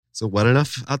Is it wet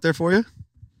enough out there for you?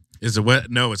 Is it wet?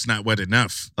 No, it's not wet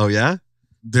enough. Oh, yeah?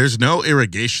 There's no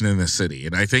irrigation in the city.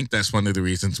 And I think that's one of the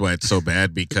reasons why it's so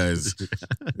bad because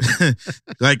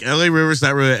like LA River's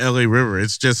not really LA River.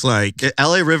 It's just like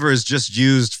LA River is just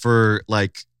used for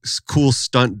like cool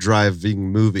stunt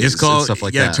driving movies. It's called and stuff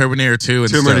like that. Terminator 2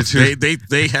 and Terminator stuff. 2.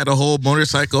 They had a whole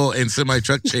motorcycle and semi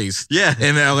truck chase Yeah.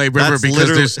 in the LA River That's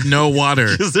because there's no water.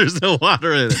 Because there's no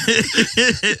water in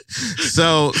it.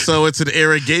 So it's an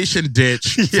irrigation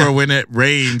ditch for when it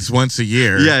rains once a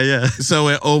year. Yeah. So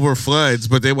it overfloods.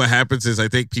 But then what happens is I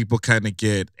think people kind of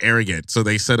get arrogant. So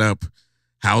they set up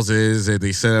houses and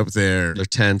they set up their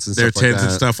tents and their stuff tents like that.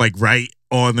 and stuff like right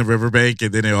on the riverbank,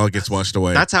 and then it all gets washed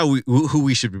away. That's who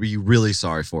we should be really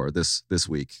sorry for this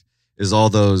week is all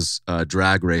those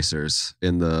drag racers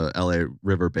in the LA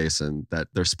River Basin that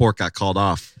their sport got called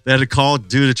off. They had to call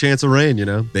due to chance of rain,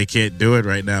 They can't do it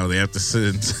right now. They have to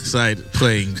sit inside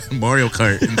playing Mario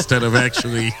Kart instead of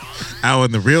actually out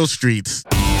in the real streets.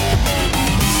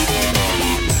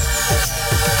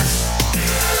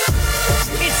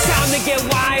 It's time to get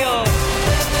wild.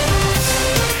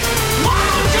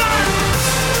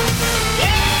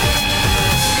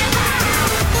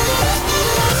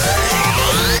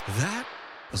 That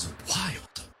was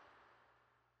wild.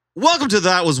 Welcome to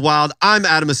That Was Wild. I'm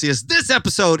Adam Macias. This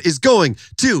episode is going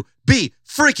to be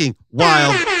freaking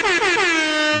wild.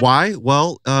 Why?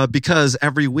 Well, because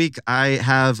every week I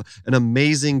have an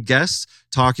amazing guest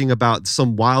talking about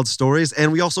some wild stories,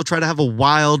 and we also try to have a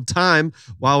wild time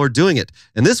while we're doing it.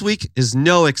 And this week is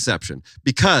no exception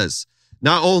because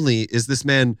not only is this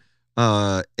man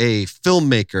a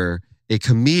filmmaker, a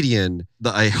comedian,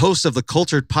 a host of the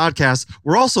Cultured Podcast,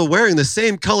 we're also wearing the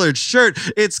same colored shirt.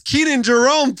 It's Kenan,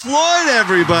 Jerome, Floyd,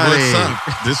 everybody. What's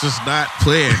up? This was not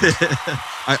planned.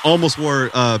 I almost wore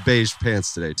beige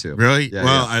pants today too. Really? Yeah,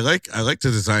 well, yeah. I like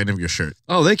the design of your shirt.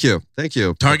 Oh, thank you.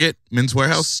 Target, Men's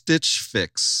Warehouse, Stitch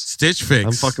Fix. Stitch Fix.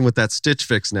 I'm fucking with that Stitch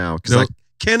Fix now because I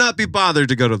cannot be bothered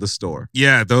to go to the store.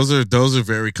 Yeah, those are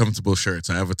very comfortable shirts.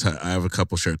 I have a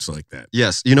couple shirts like that.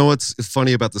 Yes. You know what's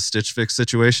funny about the Stitch Fix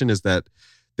situation is that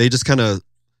they just kind of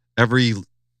every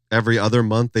other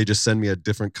month they just send me a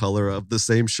different color of the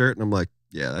same shirt, and I'm like,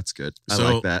 yeah, that's good. I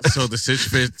like that. So the Stitch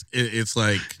Fix, it's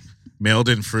like mailed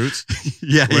in fruits.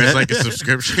 Yeah, where it's like a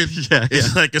subscription. Yeah,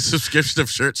 it's like a subscription of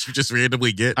shirts you just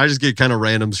randomly get. I just get kind of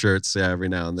random shirts, every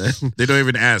now and then. They don't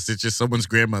even ask. It's just someone's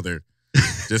grandmother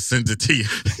just sends it to you.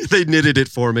 They knitted it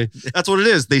for me. That's what it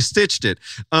is. They stitched it.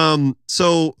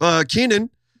 So Kenan,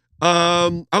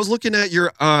 I was looking at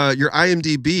your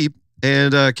IMDb,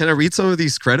 and can I read some of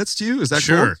these credits to you? Is that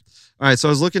sure? Cool? All right. So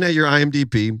I was looking at your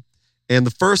IMDb, and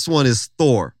the first one is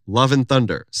Thor: Love and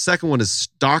Thunder. Second one is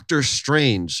Doctor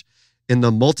Strange in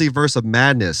the Multiverse of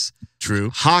Madness.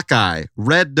 True. Hawkeye,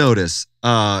 Red Notice,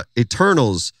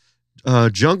 Eternals,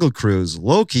 Jungle Cruise,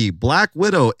 Loki, Black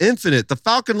Widow, Infinite, The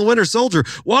Falcon and the Winter Soldier,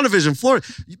 WandaVision, Florida.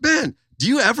 Man, do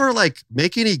you ever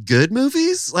make any good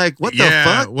movies? Like, what the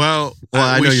fuck? Well,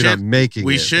 I know you're not making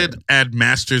we it. We should add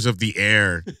Masters of the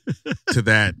Air to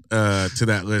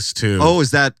that list too. Oh,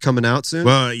 is that coming out soon?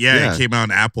 Well, yeah. It came out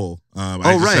on Apple.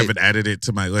 I just haven't added it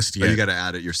to my list yet. Oh, you got to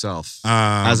add it yourself.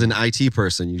 As an IT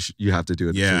person, you have to do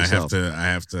it. Yeah, for yourself. I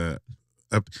have to.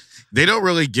 They don't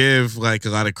really give a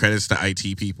lot of credits to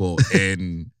IT people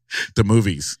in the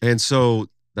movies, and so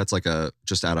that's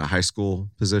just at a high school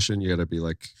position. You got to be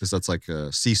because that's like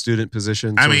a C student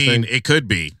position. I mean, it could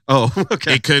be. Oh,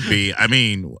 okay. It could be. I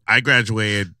mean, I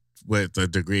graduated with a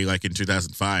degree in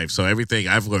 2005, so everything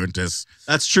I've learned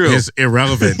that's true is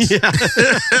irrelevant. Yeah.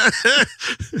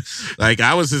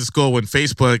 I was in school when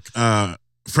Facebook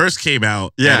first came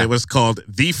out. Yeah, and it was called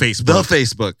The Facebook. The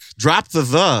Facebook. Drop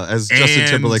the as Justin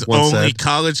Timberlake once said. Only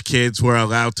college kids were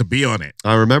allowed to be on it.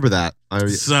 I remember that.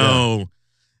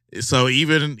 So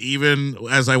even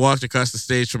as I walked across the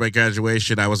stage for my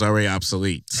graduation, I was already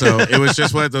obsolete. So it was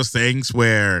just one of those things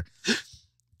where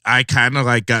I kind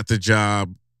of got the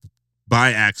job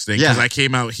by accident because I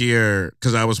came out here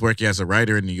because I was working as a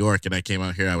writer in New York, and I came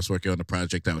out here. I was working on a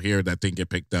project out here that didn't get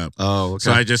picked up. Oh, okay.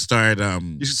 So I just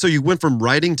started. So you went from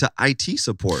writing to IT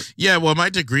support. Yeah, well, my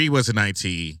degree was in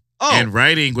IT. Oh. And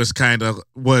writing was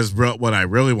what I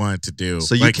really wanted to do.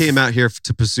 So you came out here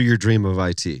to pursue your dream of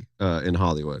IT in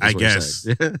Hollywood. I guess.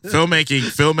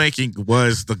 Filmmaking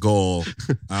was the goal.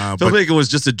 Filmmaking was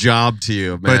just a job to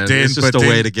you, man. It's just a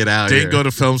way to get out here. Didn't go to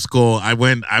film school. I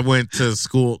went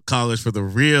to college for the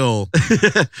real...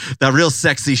 that real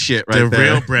sexy shit right there. The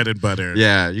real bread and butter.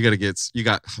 Yeah,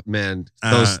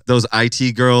 those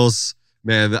IT girls...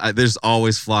 Man, there's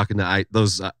always flocking to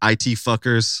those IT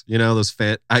fuckers, those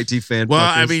IT fan. Well,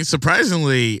 fuckers. I mean,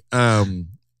 surprisingly,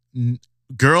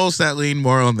 girls that lean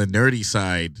more on the nerdy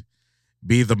side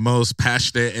be the most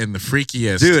passionate and the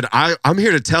freakiest. Dude, I'm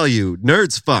here to tell you,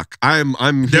 nerds fuck. I'm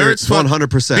here Nerds fuck.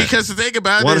 100%. Because the thing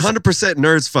about it is, 100%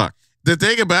 nerds fuck. the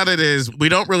thing about it is we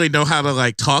don't really know how to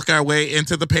like talk our way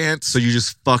into the pants. So you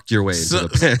just fuck your way into the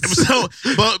pants.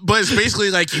 But it's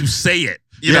basically like you say it.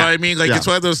 You know what I mean? Like it's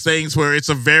one of those things where it's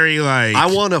a very like I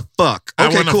want to fuck. I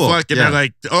Okay, want to cool. fuck, and they're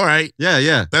like, all right,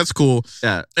 yeah. that's cool.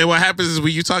 Yeah. And what happens is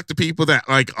when you talk to people that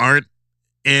like aren't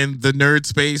in the nerd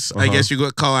space, I guess you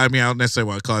could call. I mean, I don't necessarily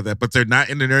want to call it that, but they're not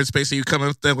in the nerd space. So you come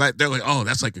up, they're like, oh,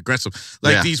 that's like aggressive.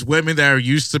 Like these women that are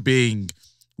used to being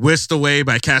whisked away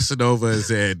by Casanovas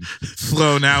and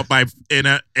flown out by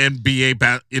NBA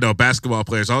basketball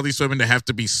players. All these women that have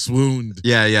to be swooned.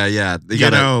 Yeah.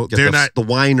 They're not the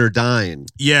wine or dine.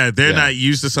 Yeah, they're not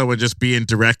used to someone just being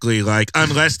directly like,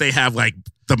 unless they have like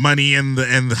the money and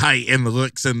the height and the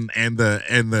looks and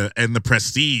the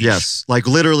prestige. Yes, like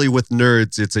literally with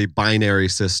nerds, it's a binary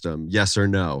system. Yes or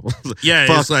no. Yeah,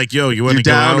 it's like, yo, you want to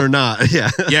go down out or not? Yeah,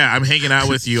 yeah. I'm hanging out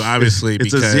with you, obviously.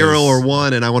 It's a 0 or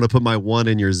 1, and I want to put my 1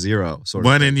 in your 0. Sort of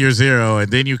one thing. in your 0,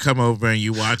 and then you come over and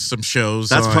you watch some shows.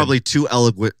 That's probably too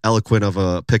eloquent of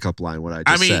a pickup line. What I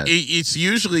just said. It's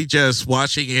usually just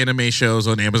watching anime shows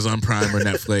on Amazon Prime or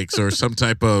Netflix or some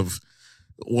type of.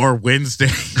 Or Wednesday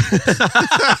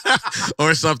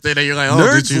or something, and you're like, oh,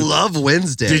 nerds love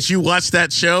Wednesday. Did you watch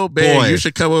that show? Man, Boy. you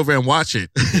should come over and watch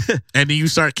it. And then you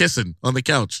start kissing on the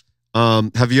couch.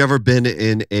 Have you ever been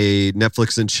in a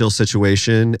Netflix and chill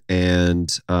situation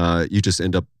and you just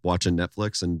end up watching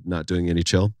Netflix and not doing any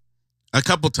chill? A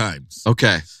couple times.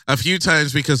 Okay. A few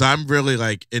times because I'm really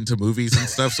like into movies and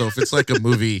stuff. So if it's like a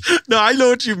movie. No, I know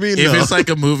what you mean. If it's like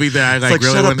a movie that I like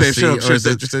really want to see or is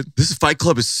interested. This Fight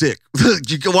Club is sick.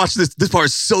 You can watch this. This part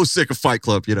is so sick of Fight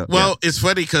Club, you know. Well, it's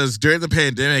funny because during the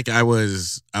pandemic, I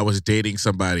was dating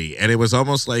somebody, and it was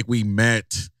almost like we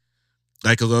met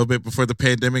like a little bit before the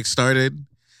pandemic started,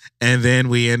 and then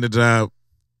we ended up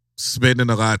spending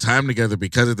a lot of time together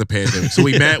because of the pandemic. So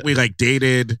we met, we like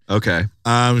dated. Okay.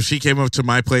 She came up to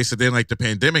my place, and then like the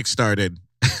pandemic started.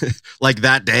 Like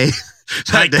that day?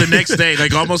 The next day,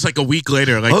 like almost like a week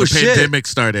later, like pandemic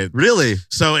started. Really?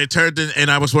 So it turned in, and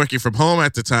I was working from home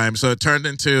at the time. So it turned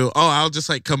into, I'll just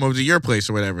like come over to your place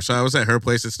or whatever. So I was at her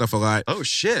place and stuff a lot. Oh,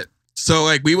 shit. So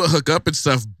like we would hook up and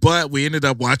stuff, but we ended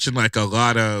up watching like a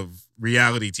lot of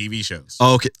reality TV shows.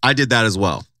 Oh, okay. I did that as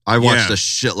well. I watched a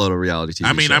shitload of reality TV shows.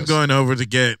 I mean, I'm going over to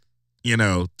get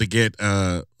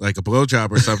like a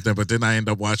blowjob or something, but then I end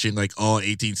up watching like all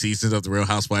 18 seasons of The Real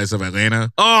Housewives of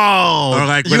Atlanta. Oh, or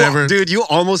like whatever. Dude, you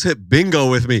almost hit bingo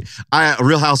with me.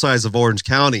 Real Housewives of Orange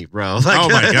County, bro. Like, oh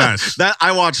my gosh. That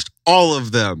I watched all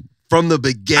of them from the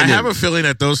beginning. I have a feeling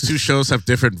that those two shows have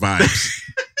different vibes.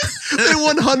 They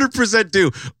 100% do.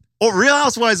 Oh, Real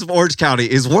Housewives of Orange County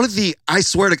is one of the, I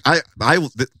swear to,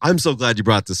 I'm so glad you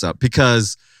brought this up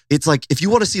because it's like, if you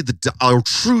want to see a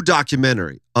true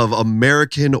documentary of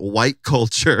American white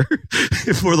culture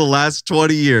for the last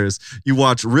 20 years, you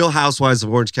watch Real Housewives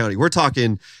of Orange County. We're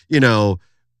talking,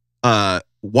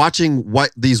 watching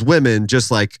these women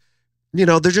just like,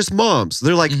 they're just moms.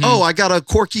 They're like, oh, I got a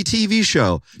quirky TV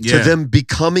show. Yeah. To them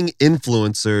becoming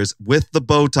influencers with the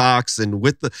Botox and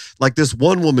with this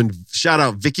one woman, shout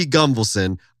out Vicky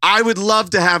Gunvalson. I would love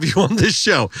to have you on this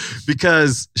show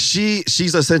because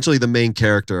she's essentially the main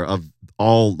character of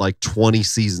all like 20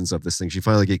 seasons of this thing. She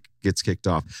finally gets kicked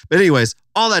off. But anyways,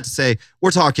 all that to say,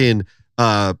 we're talking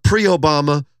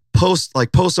pre-Obama,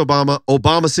 post-Obama,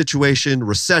 Obama situation,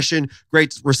 recession,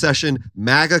 Great Recession,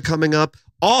 MAGA coming up.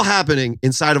 All happening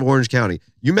inside of Orange County.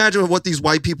 You imagine what these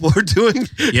white people are doing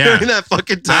during that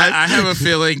fucking time? I have a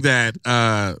feeling that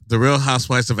the Real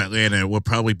Housewives of Atlanta will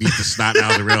probably beat the snot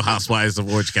out of the Real Housewives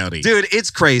of Orange County. Dude,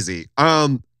 it's crazy.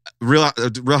 Real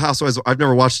Housewives, I've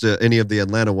never watched any of the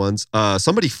Atlanta ones.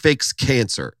 Somebody fakes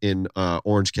cancer in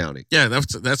Orange County. Yeah,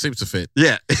 that seems to fit.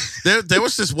 Yeah. there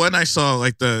was this one I saw,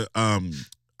 like the...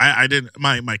 I didn't...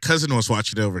 My cousin was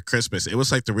watching it over Christmas. It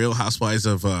was like the Real Housewives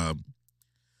of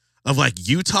like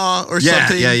Utah or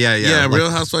something. Yeah, Real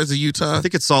Housewives of Utah. I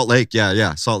think it's Salt Lake.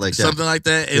 Yeah, Salt Lake. Something like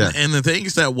that. And the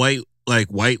things that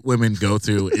white women go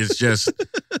through is just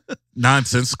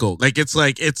nonsensical. Like it's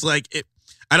like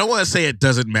I don't want to say it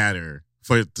doesn't matter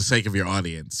for the sake of your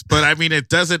audience, but I mean it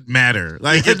doesn't matter.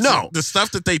 Like no, the stuff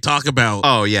that they talk about.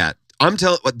 Oh yeah, I'm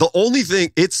telling. The only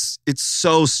thing it's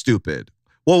so stupid.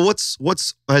 Well,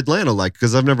 what's Atlanta like?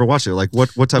 Because I've never watched it. Like, what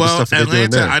type of stuff are they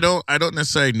doing there? I don't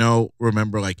necessarily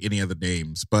remember like any of the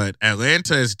names, but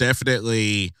Atlanta is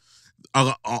definitely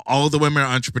all of the women are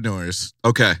entrepreneurs.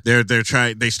 Okay,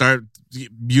 They start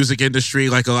music industry.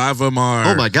 Like a lot of them are.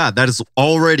 Oh my God, that is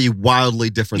already wildly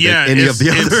different than any of the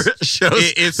other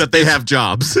shows that they have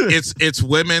jobs. It's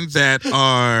women that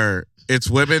are. It's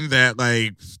women that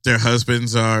like their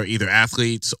husbands are either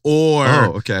athletes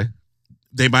or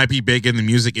they might be big in the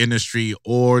music industry,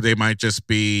 or they might just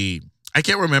be. I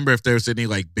can't remember if there's any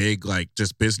like big like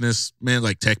just businessmen,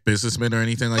 like tech businessmen or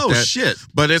anything like that. Oh shit!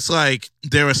 But it's like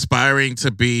they're aspiring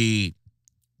to be.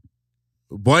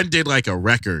 One did like a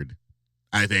record,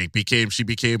 I think. She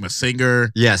became a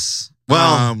singer. Yes.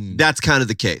 Well, that's kind of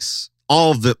the case.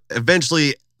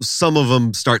 Eventually, some of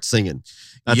them start singing.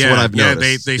 That's what I've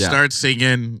noticed. They start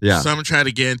singing. Yeah. Some try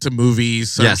to get into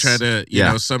movies. Some try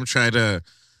to, some try to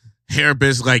hair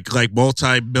business, like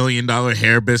multi-million-dollar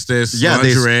hair business,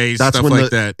 lingerie, that's stuff when like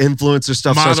the that. Influencer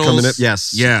stuff Models, starts coming in.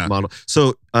 Yes. Yeah. Model.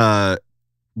 So,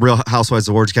 Real Housewives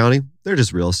of Orange County, they're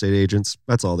just real estate agents.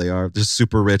 That's all they are. Just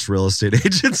super rich real estate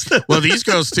agents. Well, these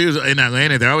girls too in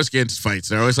Atlanta, they're always getting into fights.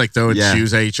 They're always like throwing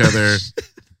shoes at each other.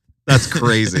 That's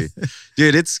crazy,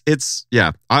 dude. It's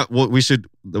yeah. You should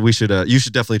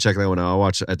definitely check that one out. I'll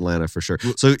watch Atlanta for sure.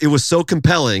 So it was so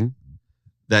compelling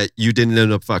that you didn't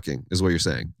end up fucking, is what you're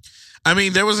saying. I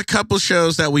mean, there was a couple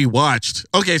shows that we watched.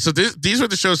 Okay, so these were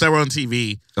the shows that were on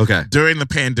TV. Okay. During the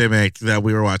pandemic that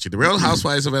we were watching. The Real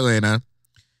Housewives of Atlanta.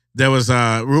 There was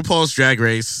RuPaul's Drag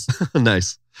Race.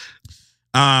 Nice.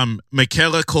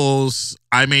 Michaela Cole's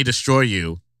I May Destroy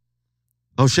You.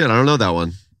 Oh shit, I don't know that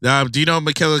one. Do you know what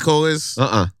Michaela Cole is?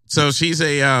 So she's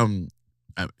a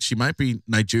she might be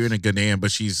Nigerian and Ghanaian, but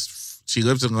she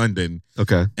lives in London.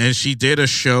 Okay. And she did a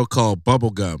show called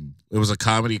Bubblegum. It was a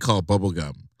comedy called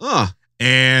Bubblegum. Oh.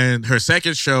 And her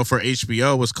second show for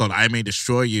HBO was called I May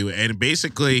Destroy You. And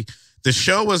basically the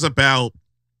show was about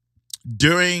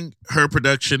during her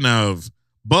production of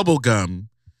Bubblegum,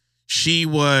 she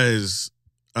was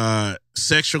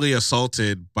sexually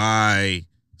assaulted by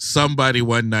somebody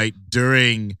one night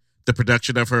during the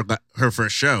production of her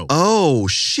first show. Oh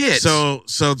shit! So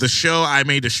the show I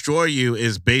May Destroy You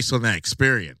is based on that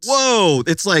experience. Whoa!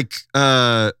 It's like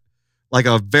a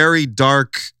very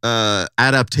dark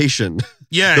adaptation.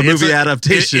 Yeah, the movie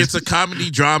adaptation. It's a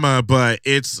comedy drama, but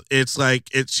she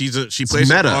plays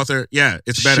meta. an author. Yeah,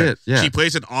 it's meta. Shit, yeah. She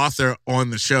plays an author on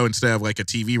the show instead of like a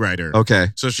TV writer. Okay.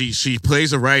 So she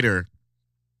plays a writer,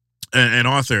 an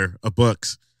author of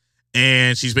books,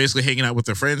 and she's basically hanging out with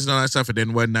her friends and all that stuff. And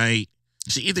then one night,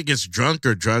 she either gets drunk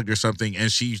or drugged or something,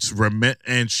 and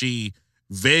she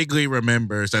vaguely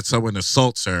remembers that someone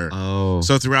assaults her. Oh.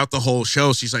 So throughout the whole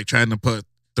show, she's like trying to put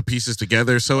the pieces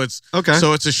together. So it's okay.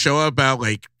 So it's a show about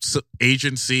like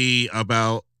agency,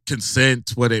 about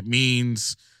consent, what it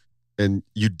means. And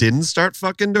you didn't start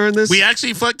fucking during this? We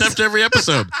actually fucked after every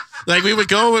episode. Like we would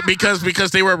go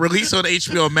because they were released on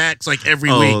HBO Max like every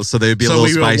week. Oh, so they'd be a little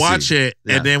spicy. So we would watch it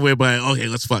and then we'd be like, okay,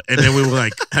 let's fuck. And then we would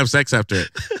like have sex after it.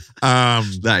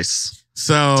 Nice.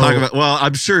 So talk about. Well,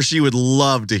 I'm sure she would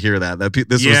love to hear that.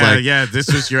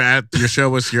 This was your show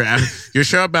was your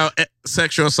show about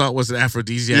sexual assault was an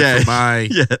aphrodisiac for my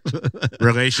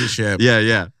relationship.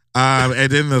 Yeah.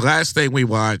 And then the last thing we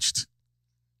watched.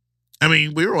 I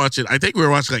mean, I think we were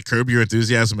watching like Curb Your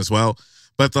Enthusiasm as well.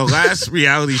 But the last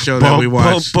reality show that we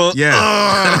watched, was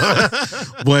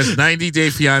 90 Day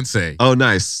Fiancé. Oh,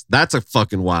 nice. That's a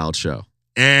fucking wild show.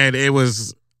 And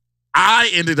I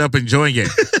ended up enjoying it.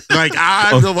 Like,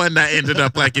 I'm the one that ended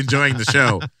up like enjoying the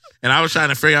show. And I was trying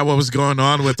to figure out what was going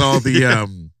on with all the,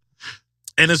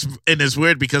 and it's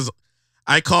weird because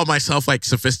I call myself like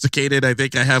sophisticated. I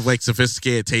think I have like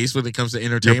sophisticated taste when it comes to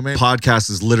entertainment. Your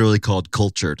podcast is literally called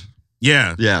Cultured.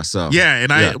 Yeah. Yeah. So. Yeah.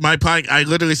 And I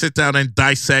literally sit down and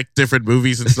dissect different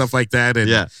movies and stuff like that.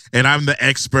 And, and I'm the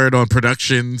expert on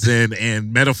productions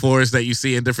and metaphors that you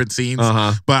see in different scenes.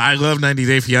 Uh-huh. But I love 90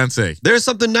 Day Fiancé. There's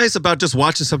something nice about just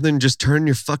watching something and just turning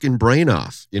your fucking brain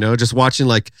off. You know, just watching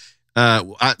like,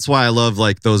 that's why I love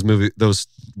like those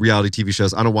reality TV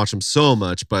shows. I don't watch them so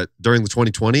much, but during the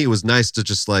 2020, it was nice to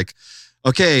just like,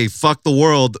 okay, fuck the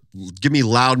world. Give me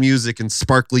loud music and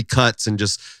sparkly cuts and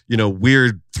just,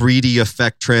 weird 3D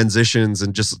effect transitions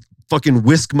and just fucking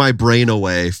whisk my brain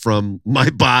away from my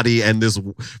body and this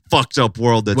fucked up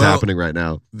world that's happening right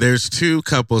now. There's two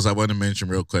couples I want to mention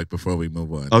real quick before we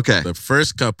move on. Okay. The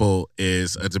first couple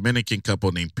is a Dominican couple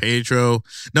named Pedro.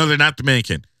 No, they're not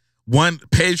Dominican.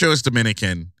 Pedro is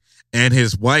Dominican and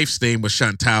his wife's name was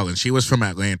Chantal and she was from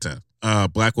Atlanta, a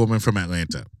black woman from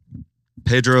Atlanta.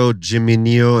 Pedro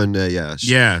Jimeneo and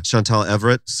Chantal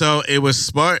Everett. So it was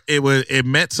smart. It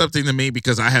meant something to me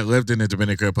because I had lived in the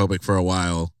Dominican Republic for a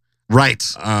while. Right.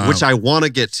 Which I want to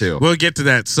get to. We'll get to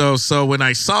that. So when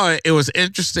I saw it, it was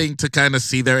interesting to kind of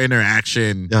see their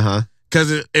interaction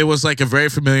because it was like a very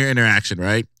familiar interaction,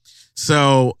 right?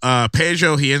 So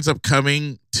Pedro, he ends up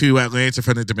coming to Atlanta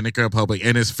from the Dominican Republic,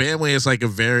 and his family is like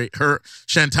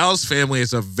Chantal's family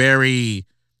is a very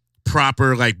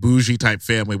proper, like bougie type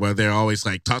family where they're always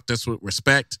like taught us with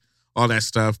respect, all that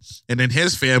stuff. And then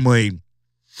his family,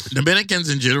 Dominicans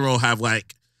in general have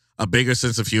like a bigger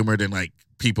sense of humor than like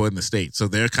people in the States. So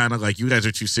they're kind of like, you guys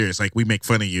are too serious. Like we make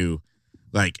fun of you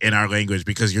like in our language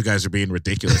because you guys are being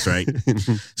ridiculous, right?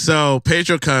 So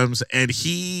Pedro comes and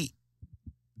he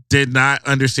did not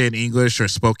understand English or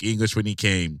spoke English when he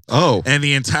came. Oh. And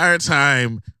the entire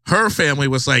time her family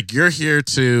was like, you're here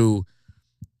to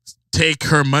take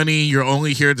her money. You're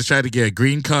only here to try to get a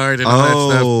green card and all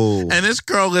that stuff. And this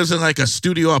girl lives in like a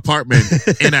studio apartment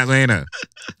in Atlanta.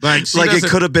 Like it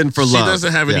could have been for love. She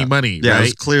doesn't have any money, yeah, right? It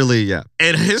was clearly, yeah.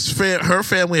 And her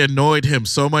family annoyed him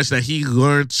so much that he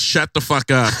learned shut the fuck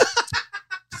up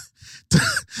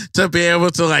to be able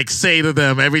to like say to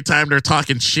them every time they're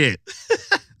talking shit.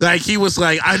 Like he was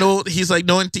like, he's like,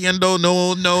 no entiendo,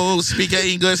 no speak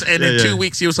English. And in 2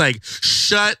 weeks he was like,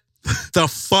 shut the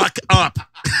fuck up.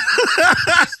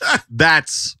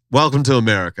 That's welcome to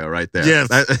America right there. Yes.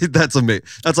 That's amazing.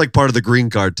 That's like part of the green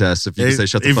card test. If you can say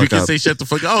shut the fuck up. If you can say shut the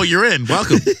fuck up. Oh, you're in.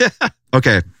 Welcome. Yeah.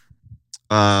 Okay.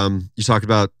 You talked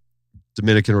about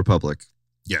Dominican Republic.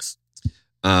 Yes.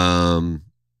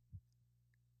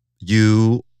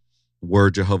 You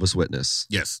were Jehovah's Witness.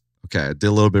 Yes. Okay. I did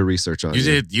a little bit of research on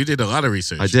you. You did a lot of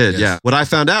research. I did, yeah. What I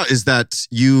found out is that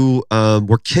you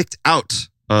were kicked out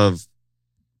of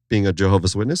being a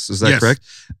Jehovah's Witness. Is that correct?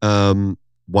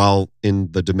 While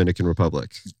in the Dominican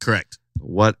Republic. Correct.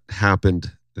 What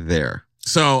happened there?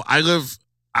 So I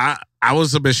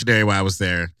was a missionary while I was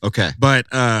there. Okay. But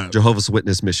Jehovah's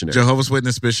Witness missionary. Jehovah's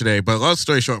Witness missionary. But long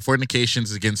story short, fornication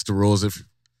is against the rules,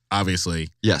 obviously.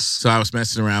 Yes. So I was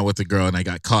messing around with a girl and I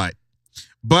got caught.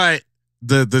 But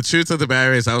the truth of the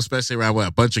matter is I was messing around with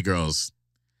a bunch of girls.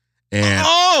 And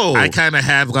I kind of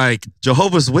had like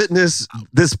Jehovah's Witness,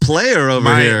 this player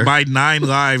over here. My 9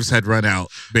 lives had run out,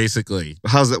 basically.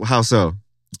 How so?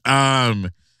 I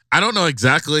don't know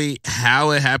exactly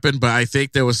how it happened, but I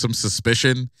think there was some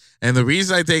suspicion. And the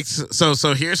reason I think so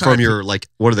here's how from your like,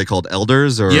 what are they called,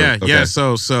 elders or yeah.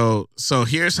 So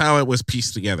here's how it was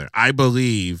pieced together. I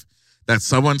believe that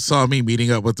someone saw me meeting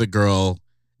up with a girl.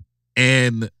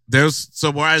 And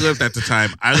where I lived at the time,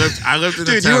 I lived in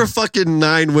the town. You were fucking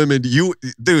 9 women. You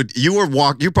were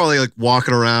probably like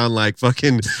walking around like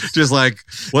fucking just like,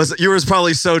 you were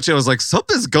probably so chill. I was like,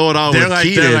 something's going on with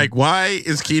Kenan. They're like, why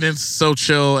is Kenan so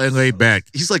chill and laid back?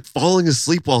 He's like falling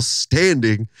asleep while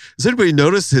standing. Does anybody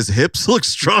notice his hips look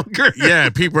stronger? Yeah,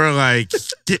 people are like,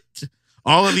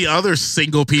 all of the other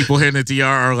single people here in the DR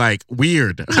are like,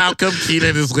 weird. How come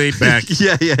Kenan is laid back?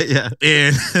 Yeah.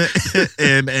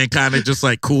 And kind of just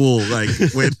like cool. Like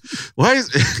when why is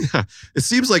it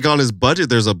seems like on his budget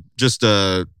there's just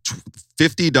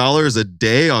 $50 a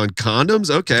day on condoms?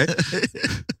 Okay.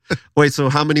 Wait, so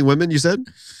how many women you said?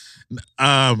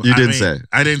 You didn't say.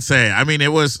 I didn't say. I mean,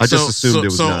 it was. I just assumed it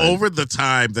was. So 9. over the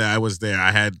time that I was there,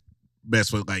 I had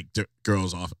messed with like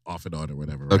girls off and on or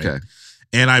whatever. Right? Okay.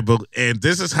 And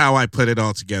this is how I put it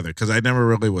all together because I never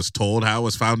really was told how it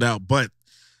was found out, but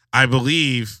I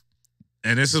believe,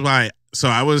 and this is why. So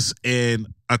I was in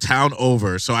a town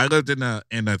over. So I lived in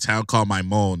a town called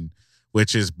Maimon,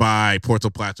 which is by Puerto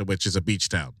Plata, which is a beach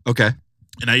town. Okay.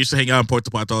 And I used to hang out in Puerto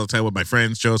Plata all the time with my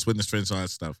friends, Joe's Witness friends, all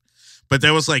that stuff. But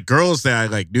there was like girls that I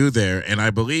like knew there, and I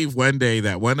believe one day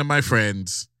that one of my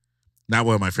friends, not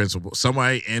one of my friends,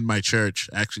 somebody in my church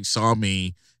actually saw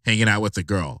me hanging out with a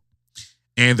girl.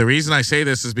 And the reason I say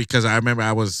this is because I remember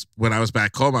when I was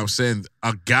back home, I was saying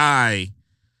a guy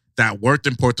that worked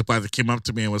in Puerto Plata came up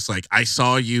to me and was like, I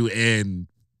saw you in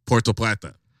Puerto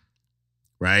Plata.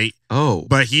 Right? Oh.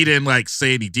 But he didn't like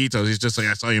say any details. He's just like,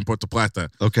 I saw you in Puerto Plata.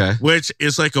 Okay. Which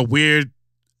is like a weird,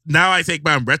 now I think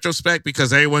about in retrospect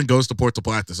because everyone goes to Puerto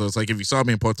Plata. So it's like, if you saw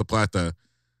me in Puerto Plata,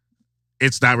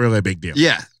 it's not really a big deal.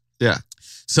 Yeah. Yeah.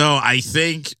 So I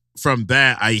think from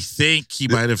that, I think he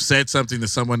might have said something to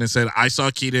someone and said, I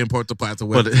saw Kenan in Puerto Plata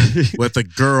with a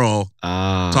girl.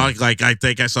 Talking like, I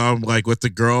think I saw him like with the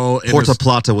girl. Puerto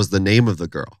Plata was the name of the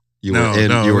girl. You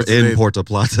were in Puerto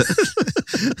Plata.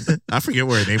 I forget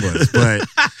where her name was, but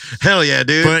hell yeah,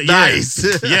 dude. But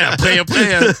nice. Yeah, player.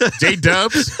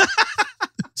 J-Dubs.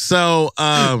 So,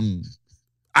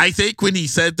 I think when he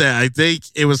said that, I think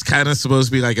it was kind of supposed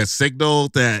to be like a signal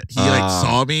that he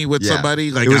saw me with somebody.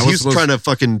 Like he was trying to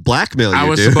fucking blackmail you. I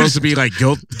was supposed to be like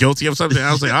guilty of something.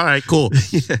 I was like, all right, cool.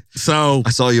 Yeah. So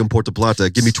I saw you in Puerto Plata.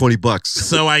 Give me $20.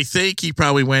 So I think he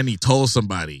probably went and he told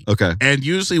somebody. Okay. And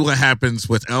usually what happens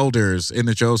with elders in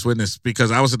the Jehovah's Witness,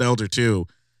 because I was an elder too,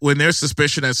 when there's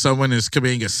suspicion that someone is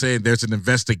committing a sin, there's an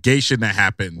investigation that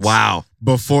happens. Wow.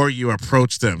 Before you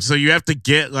approach them. So you have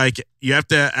to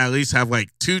at least have like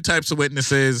 2 types of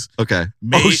witnesses. Okay.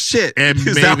 Oh shit. And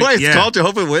is that why it's called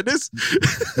Jehovah's Witness?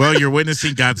 Well, you're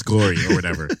witnessing God's glory or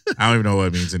whatever. I don't even know what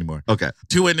it means anymore. Okay.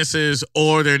 2 witnesses,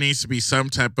 or there needs to be some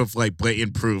type of like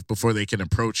blatant proof before they can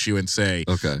approach you and say.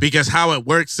 Okay. Because how it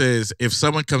works is if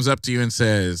someone comes up to you and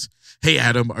says, "Hey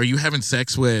Adam, are you having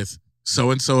sex with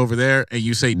so-and-so over there?" And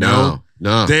you say no,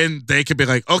 then they could be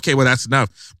like, okay, well, that's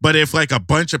enough. But if like a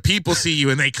bunch of people see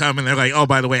you and they come and they're like, oh,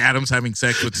 by the way, Adam's having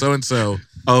sex with so-and-so.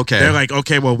 Okay. They're like,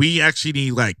 okay, well, we actually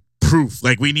need like proof.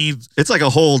 Like we need. It's like a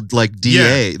whole like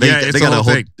DA. They got a whole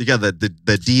thing. You got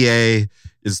the DA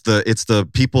it's the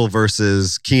people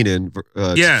versus Kenan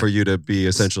for you to be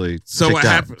essentially So kicked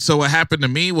out. So what happened to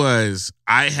me was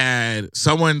I had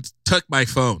someone took my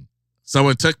phone.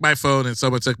 Someone took my phone and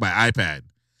someone took my iPad.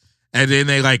 And then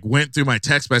they like went through my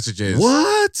text messages.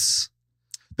 What?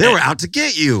 They were out to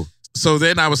get you. So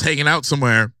then I was hanging out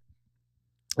somewhere.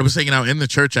 I was hanging out in the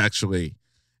church actually.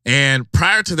 And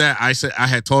prior to that, I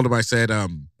had told him, I said,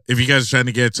 if you guys are trying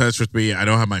to get in touch with me, I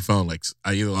don't have my phone. Like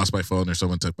I either lost my phone or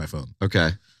someone took my phone.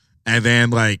 Okay. And then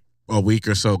like a week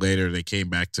or so later, they came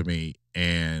back to me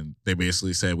and they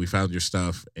basically said, we found your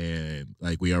stuff and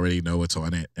like we already know what's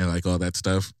on it and like all that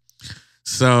stuff.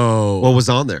 So what was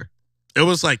on there? It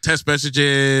was like text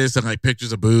messages and like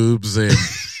pictures of boobs and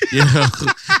you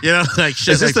know like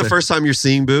shit. Is this like the that. first time you're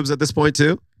seeing boobs at this point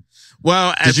too?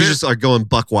 Well, did you just start going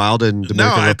buck wild in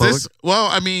Dominican Republic?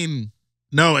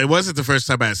 No, it wasn't the first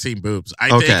time I had seen boobs.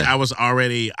 I think I was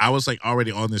already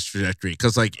on this trajectory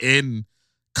because like in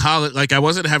college, like I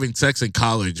wasn't having sex in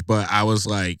college, but I was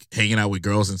like hanging out with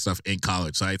girls and stuff in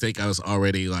college. So I think I was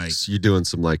already like so you're doing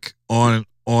some like on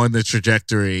the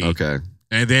trajectory. Okay.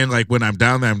 And then, like, when I'm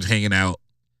down there, I'm hanging out.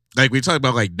 Like, we talk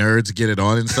about, like, nerds get it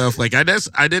on and stuff. Like, I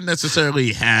didn't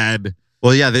necessarily had...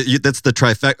 Well, yeah, that's the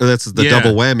trifecta. That's the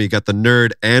double whammy. You got the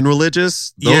nerd and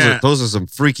religious. Those are some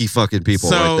freaky fucking people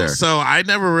right there. So I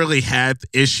never really had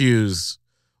issues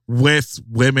with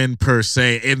women, per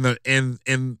se, in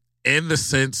the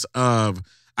sense of...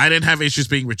 I didn't have issues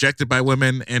being rejected by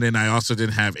women, and then I also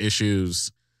didn't have issues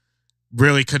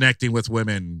really connecting with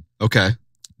women. Okay.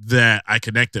 That I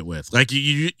connected with. Like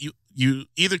you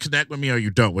either connect with me or you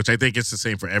don't, which I think it's the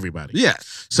same for everybody. Yeah.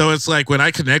 So it's like when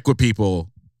I connect with people,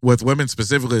 with women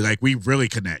specifically, like we really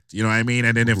connect. You know what I mean?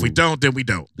 And then if we don't, then we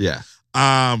don't. Yeah.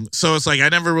 So it's like I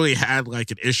never really had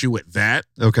like an issue with that.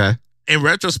 Okay. In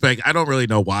retrospect, I don't really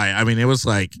know why. I mean, it was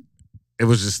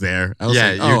just there. I was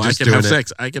like, I can have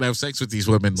sex. I can have sex with these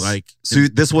women. Like, so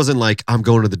this wasn't like I'm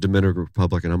going to the Dominican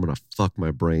Republic and I'm gonna fuck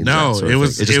my brains. No, it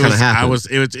just kind of happened.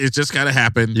 It just kind of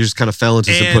happened. You just kind of fell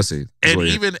into some pussy. And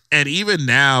even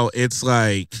now, it's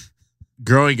like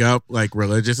growing up like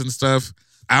religious and stuff.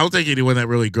 I don't think anyone that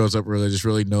really grows up religious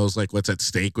really knows like what's at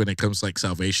stake when it comes to like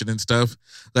salvation and stuff.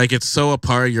 Like it's so a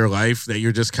part of your life that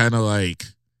you're just kind of like.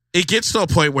 It gets to a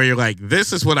point where you're like,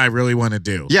 this is what I really want to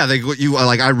do. Yeah, you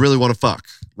like, I really want to fuck.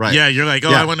 Right. Yeah, you're like,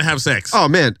 I want to have sex. Oh,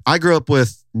 man. I grew up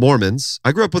with Mormons.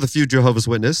 I grew up with a few Jehovah's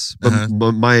Witnesses,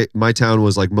 but my town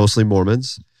was like mostly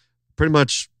Mormons. Pretty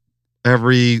much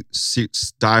every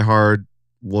diehard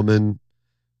woman,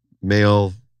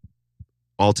 male,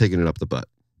 all taking it up the butt.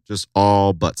 Just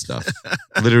all butt stuff.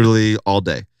 Literally all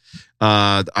day. They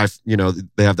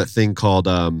have that thing called,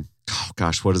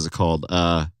 what is it called?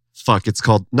 It's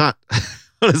called not, I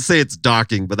want to say it's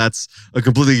docking, but that's a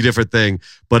completely different thing.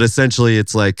 But essentially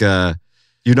it's like, you're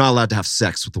not allowed to have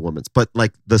sex with the woman. But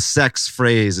like the sex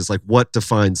phrase is like what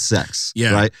defines sex,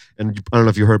 right? And I don't know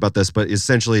if you heard about this, but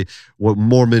essentially what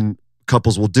Mormon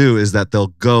couples will do is that they'll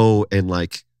go and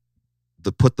like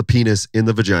put the penis in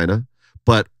the vagina.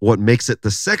 But what makes it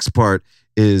the sex part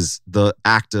is the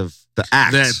act of the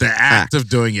act of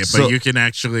doing it, but you can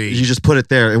actually you just put it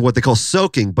there and what they call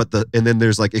soaking, and then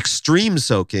there's like extreme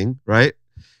soaking, right?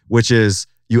 Which is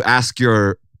you ask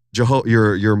your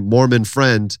Mormon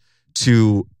friend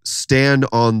to stand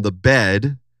on the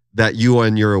bed that you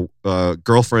and your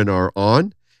girlfriend are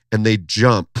on, and they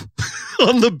jump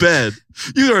on the bed.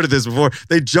 You heard of this before.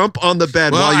 They jump on the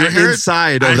bed while you're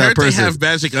inside of that person. They have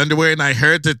magic underwear, and I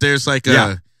heard that there's like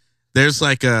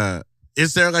a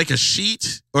Is there like a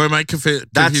sheet, or am I confused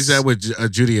that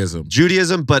with Judaism?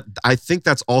 Judaism, but I think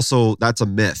that's a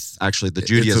myth. Actually, the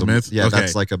Judaism myth? Yeah, Okay.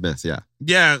 that's like a myth. Yeah.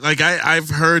 Yeah, like I've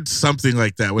heard something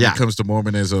like that when it comes to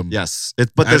Mormonism. Yes,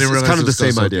 but I this didn't is realize kind of it the was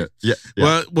same so idea. Yeah.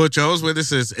 Well, Jehovah's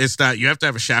Witnesses, it's not. You have to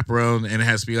have a chaperone, and it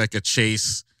has to be like a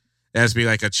chase. It has to be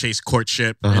like a chase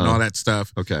courtship and all that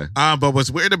stuff. Okay. But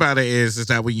what's weird about it is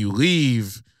that when you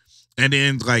leave, and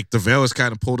then like the veil is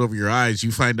kind of pulled over your eyes,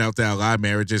 you find out that a lot of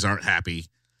marriages aren't happy.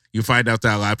 You find out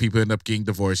that a lot of people end up getting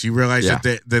divorced. You realize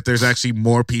that there's actually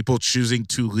more people choosing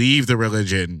to leave the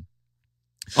religion.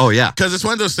 Oh, yeah. Because it's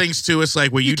one of those things, too. It's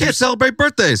like when you can't celebrate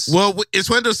birthdays. Well, it's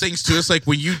one of those things, too. It's like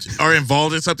when you are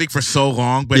involved in something for so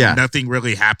long, but nothing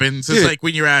really happens. It's like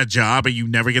when you're at a job and you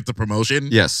never get the promotion.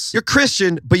 Yes. You're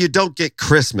Christian, but you don't get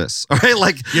Christmas. All right?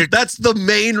 Like, that's the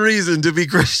main reason to be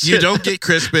Christian. You don't get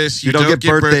Christmas. You don't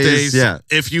get birthdays. Yeah.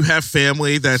 If you have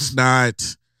family that's not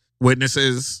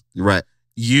witnesses, right,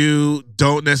 you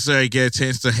don't necessarily get a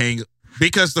chance to hang,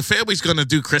 because the family's going to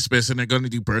do Christmas and they're going to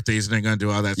do birthdays and they're going to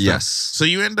do all that stuff. Yes.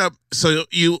 So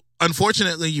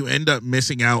unfortunately, you end up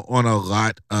missing out on a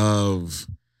lot of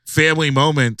family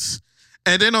moments.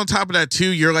 And then on top of that, too,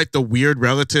 you're like the weird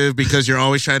relative because you're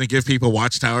always trying to give people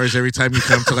watchtowers every time you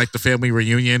come to like the family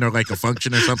reunion or like a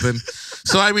function or something.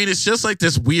 So, I mean, it's just like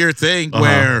this weird thing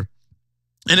where,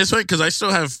 and it's funny because I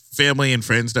still have family and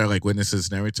friends that are like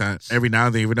witnesses, and every now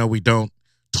and then, even though we don't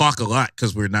talk a lot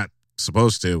because we're not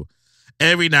supposed to,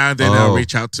 every now and then they'll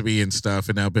reach out to me and stuff,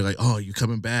 and they'll be like, "Oh, you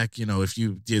coming back? You know,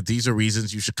 these are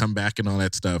reasons you should come back and all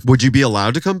that stuff." Would you be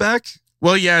allowed to come back?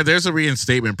 Well, yeah, there's a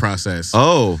reinstatement process.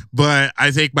 Oh. But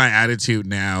I think my attitude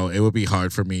now, it would be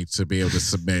hard for me to be able to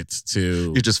submit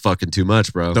to... You're just fucking too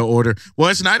much, bro. The order. Well,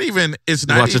 it's not even...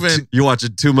 You're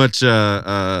watching too much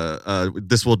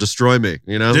This Will Destroy Me,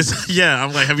 you know? Yeah,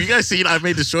 I'm like, have you guys seen I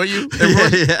May Destroy You?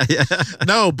 Yeah.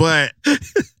 No, but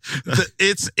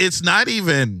it's not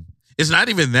even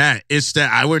that. It's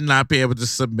that I would not be able to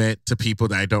submit to people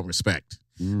that I don't respect.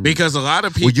 Because a lot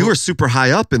of people... Well, you were super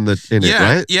high up in it,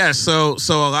 right? Yeah, so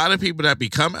a lot of people that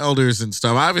become elders and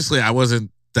stuff, obviously I wasn't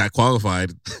that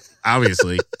qualified,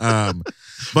 obviously. But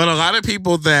a lot of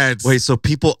people that... Wait, so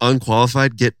people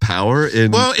unqualified get power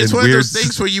in Well, it's in one weird of those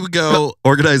things where you go...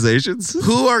 organizations?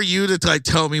 Who are you to like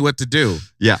tell me what to do?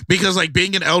 Yeah. Because like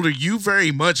being an elder, you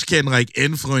very much can like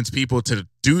influence people to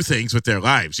do things with their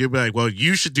lives. You'll be like, well,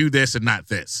 you should do this and not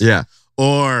this. Yeah.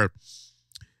 Or...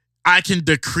 I can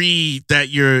decree that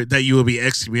you will be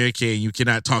excommunicated. You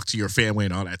cannot talk to your family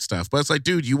and all that stuff. But it's like,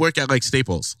 dude, you work at like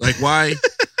Staples. Like, why?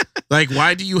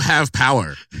 Why do you have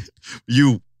power?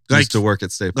 You used to work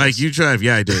at Staples. Like you drive.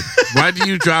 Yeah, I did. Why do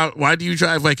you drive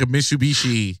like a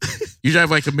Mitsubishi? You drive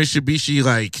like a Mitsubishi,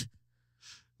 like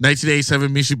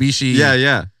 1987 Mitsubishi.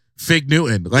 Yeah. Fig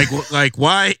Newton. Like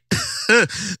why?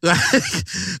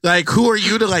 like who are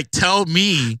you to like tell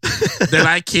me that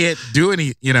I can't do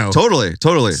any, you know?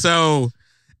 Totally. So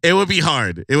it would be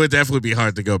hard. It would definitely be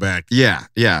hard to go back. Yeah.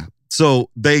 So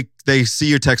they see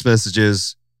your text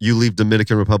messages. You leave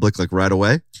Dominican Republic like right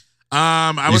away.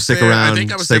 I was stick around. I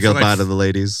think I was say there goodbye to the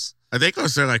ladies. I think I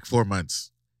was there like 4 months.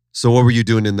 So what were you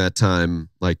doing in that time?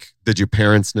 Like, did your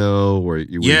parents know? Were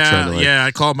you trying to like... Yeah,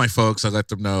 I called my folks. I let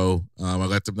them know. I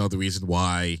let them know the reason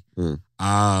why.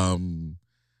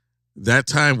 That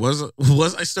time was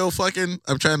I still fucking?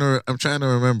 I'm trying to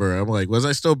remember. I'm like, was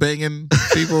I still banging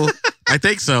people? I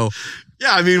think so.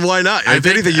 Yeah, I mean, why not? If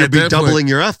anything, you'd be doubling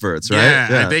your efforts, right?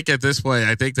 Yeah, I think at this point,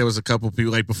 there was a couple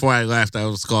people, like before I left, I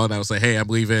was calling, I was like, hey, I'm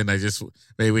leaving.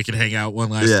 Maybe we can hang out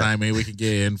one last time. Maybe we can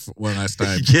get in for one last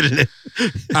time. Get in it.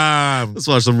 Let's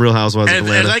watch some Real Housewives of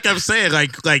Atlanta. And like I'm saying,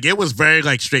 like it was very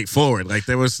like straightforward. Like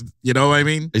there was, you know what I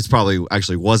mean? It's probably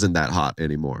actually wasn't that hot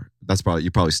anymore.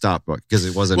 You probably stopped because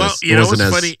it wasn't. Well, you know what's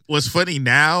funny? What's funny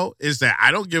now is that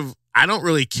I don't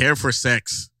really care for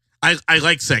sex. I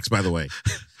like sex, by the way.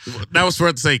 That was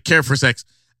worth to say, care for sex.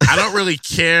 I don't really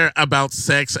care about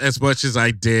sex as much as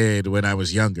I did when I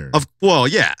was younger. Well,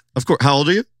 yeah, of course. How old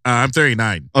are you? I'm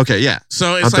 39. Okay, yeah.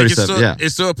 So it's like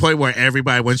it's still a point where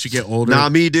everybody, once you get older. Nah,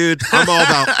 me, dude. I'm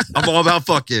all about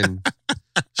fucking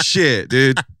shit,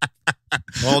 dude.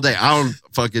 All day. I don't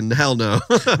fucking hell no.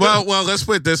 well, let's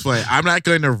put it this way. I'm not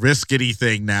going to risk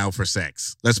anything now for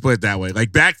sex. Let's put it that way.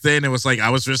 Like back then, it was like I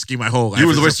was risking my whole life.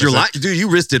 You risked your life, dude. You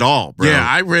risked it all, bro. Yeah,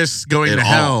 I risked going to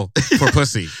hell for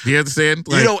pussy. Do you understand?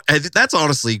 Like, that's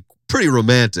honestly pretty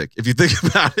romantic if you think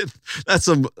about it. That's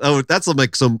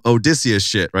some Odysseus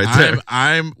shit right there.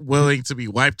 I'm willing to be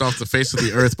wiped off the face of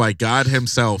the earth by God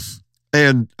Himself.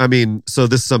 And I mean, so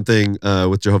this is something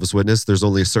with Jehovah's Witness. There's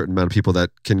only a certain amount of people that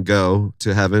can go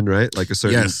to heaven, right? Like a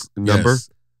certain number. Yes.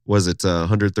 Was it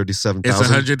 137,000? It's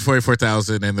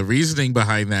 144,000. And the reasoning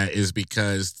behind that is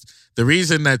because the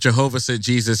reason that Jehovah sent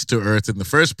Jesus to earth in the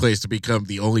first place to become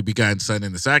the only begotten son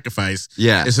in the sacrifice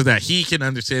is so that he can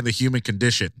understand the human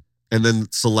condition. And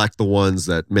then select the ones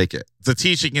that make it. The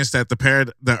teaching is that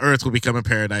the earth will become a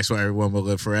paradise where everyone will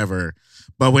live forever.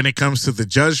 But when it comes to the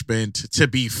judgment, to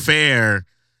be fair,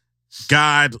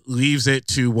 God leaves it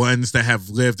to ones that have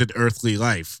lived an earthly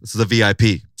life. This is the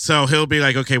VIP. So he'll be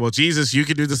like, okay, well, Jesus, you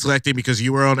can do the selecting because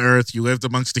you were on earth. You lived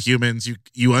amongst the humans.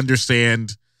 You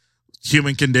understand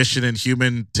human condition and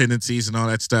human tendencies and all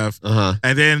that stuff.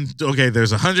 And then, okay,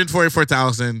 there's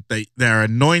 144,000 that are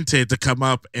anointed to come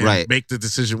up and make the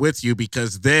decision with you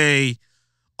because they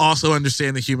also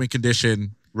understand the human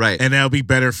condition. Right. And they'll be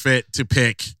better fit to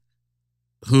pick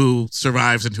who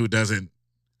survives and who doesn't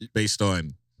based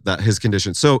on that his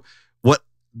condition. So what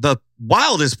the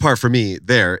wildest part for me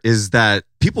there is that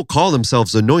people call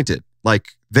themselves anointed, like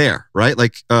there, right?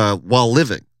 Like while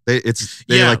living. They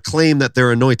like claim that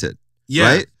they're anointed. Yeah.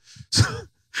 Right? So,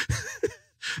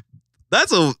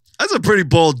 that's a pretty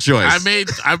bold choice. I've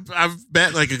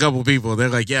met like a couple people. They're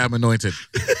like, yeah, I'm anointed.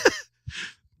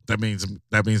 That means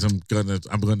I'm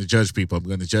gonna judge people. I'm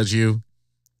gonna judge you.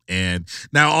 And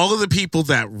now all of the people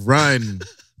that run,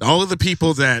 all of the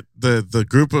people that the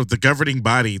group of the governing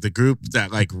body, the group that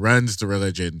like runs the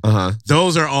religion,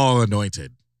 those are all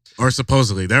anointed. Or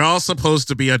supposedly. They're all supposed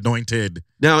to be anointed.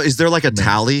 Now, is there like a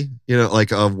tally,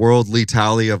 like a worldly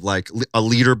tally of like a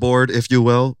leaderboard, if you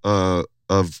will,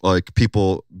 of like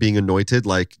people being anointed?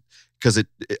 Like, because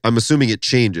I'm assuming it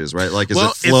changes, right? Like, is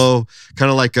it flow kind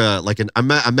of like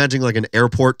I'm imagining like an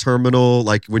airport terminal,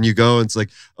 like when you go and it's like,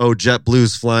 oh,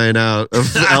 JetBlue's flying out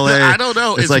of LA. I don't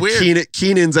know. It's like weird.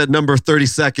 Kenan's at number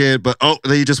 32nd, but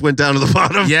he just went down to the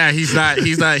bottom. Yeah, he's not.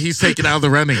 He's taken out of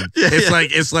the running.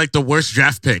 It's like the worst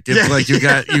draft pick. It's like you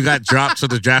got dropped for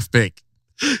the draft pick.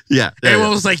 Yeah.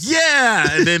 Everyone was like, yeah,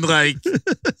 and then like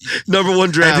number one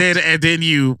draft, and then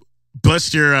you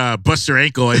bust your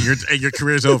ankle and your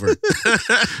career's over.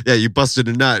 Yeah, you busted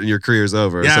a nut and your career's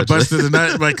over. Yeah, I busted a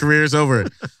nut and my career's over.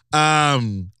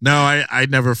 No, I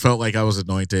never felt like I was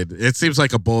anointed. It seems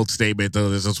like a bold statement though,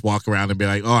 to just walk around and be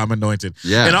like, oh, I'm anointed.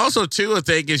 Yeah. And also too, a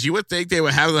thing is you would think they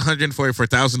would have the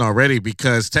 144,000 already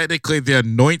because technically the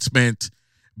anointment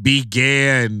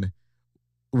began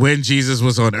when Jesus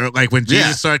was on earth, like when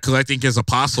Jesus started collecting his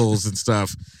apostles and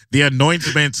stuff, the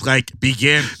anointments like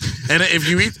began. And if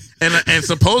you read, and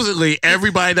supposedly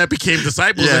everybody that became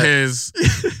disciples of his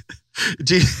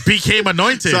became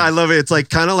anointed. So I love it. It's like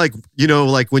kind of like,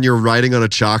 like when you're writing on a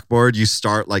chalkboard, you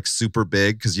start like super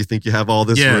big because you think you have all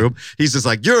this room. He's just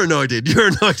like, you're anointed.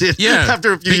 Yeah.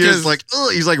 After a few years, like,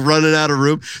 he's like running out of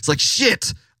room. It's like,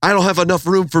 shit. I don't have enough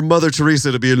room for Mother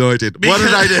Teresa to be anointed. What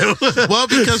did I do? Well,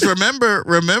 because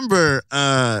remember,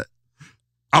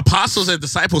 apostles and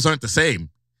disciples aren't the same.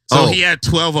 So he had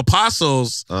 12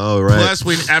 apostles. Oh, right.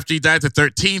 Plus, after he died, the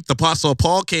 13th apostle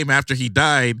Paul came after he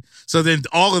died. So then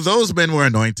all of those men were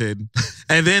anointed.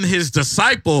 And then his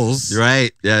disciples.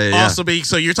 Right. Yeah. Also being,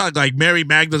 so you're talking like Mary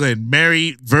Magdalene,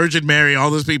 Virgin Mary, all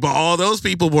those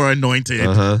people were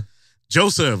anointed.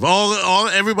 Joseph,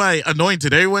 everybody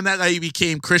anointed. Everyone that like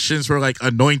became Christians were like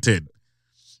anointed.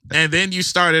 And then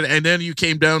you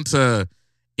came down to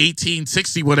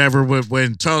 1860, whatever,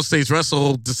 when Charles Taze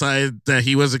Russell decided that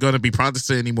he wasn't going to be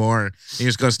Protestant anymore. He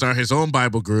was going to start his own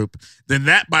Bible group. Then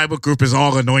that Bible group is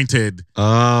all anointed.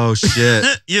 Oh, shit.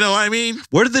 You know what I mean?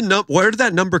 Where did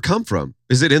that number come from?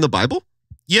 Is it in the Bible?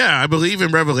 Yeah, I believe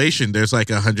in Revelation there's like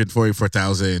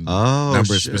 144,000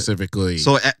 numbers specifically.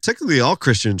 So technically all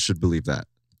Christians should believe that.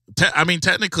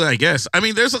 Technically, I guess. I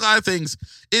mean, there's a lot of things.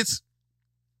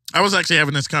 I was actually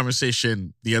having this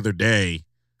conversation the other day.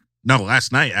 No,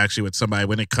 last night actually with somebody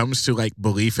when it comes to like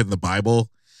belief in the Bible.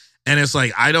 And it's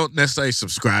like, I don't necessarily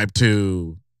subscribe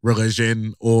to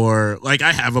religion or like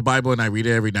I have a Bible and I read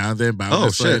it every now and then, but I don't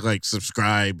necessarily like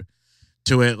subscribe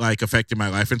to it like affecting my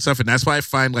life and stuff. And that's why I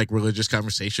find like religious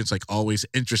conversations like always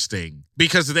interesting.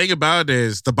 Because the thing about it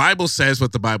is the Bible says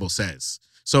what the Bible says.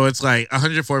 So it's like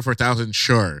 144,000,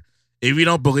 sure. If you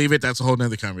don't believe it, that's a whole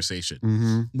nother conversation.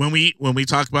 Mm-hmm. When we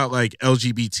talk about like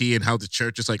LGBT and how the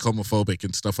church is like homophobic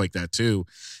and stuff like that too,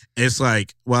 it's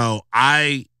like, well,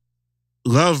 I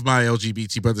love my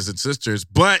LGBT brothers and sisters,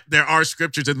 but there are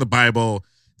scriptures in the Bible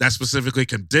that specifically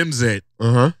condemns it.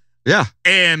 Yeah.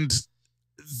 And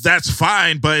that's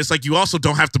fine, but it's like you also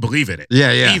don't have to believe in it.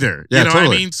 Yeah. Either. Yeah, you know totally.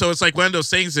 what I mean? So it's like one of those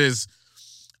things is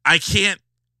I can't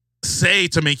say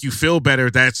to make you feel better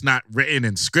that's not written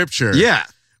in scripture. Yeah.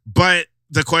 But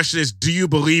the question is, do you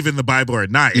believe in the Bible or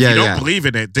not? If Yeah, you don't yeah. believe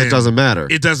in it, then It doesn't matter.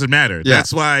 It doesn't matter. Yeah.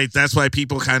 That's why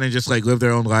people kind of just like live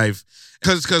their own life.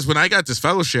 Because when I got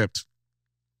disfellowshipped,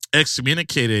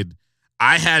 excommunicated,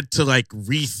 I had to like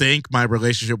rethink my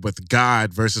relationship with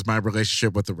God versus my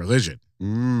relationship with the religion.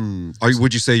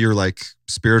 Would you say you're like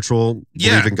spiritual,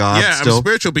 believe in God still? I'm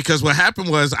spiritual because what happened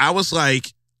was I was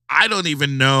like, I don't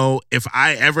even know if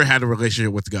I ever had a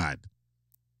relationship with God.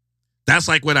 That's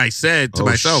like what I said to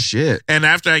myself. Shit. And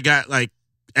after I got like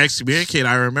excommunicated,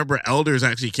 I remember elders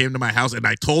actually came to my house and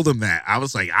I told them that. I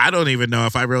was like, I don't even know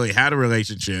if I really had a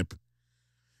relationship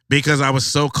because I was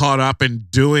so caught up in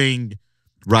doing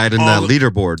Right in that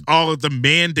leaderboard. all of the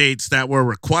mandates that were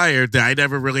required that I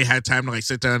never really had time to like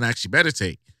sit down and actually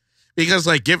meditate. Because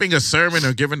like giving a sermon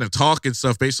or giving a talk and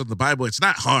stuff based on the Bible, it's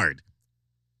not hard.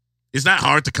 It's not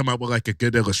hard to come up with like a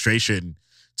good illustration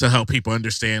to help people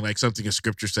understand like something a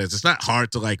scripture says. It's not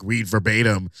hard to like read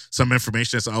verbatim some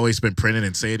information that's always been printed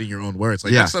and say it in your own words.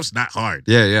 Like that stuff's not hard.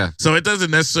 Yeah. So it doesn't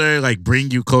necessarily like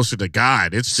bring you closer to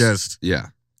God. It's just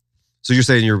So you're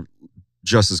saying you're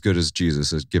just as good as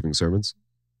Jesus at giving sermons?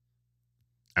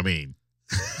 I mean,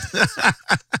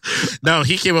 no,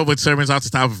 he came up with sermons off the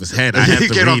top of his head. I had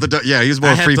to read. He was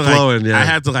more free flowing. I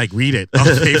had to like read it off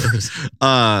papers.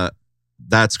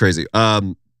 That's crazy.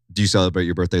 Do you celebrate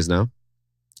your birthdays now?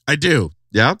 I do.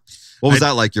 Yeah. What was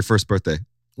that like? Your first birthday?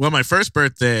 Well, my first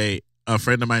birthday, a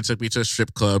friend of mine took me to a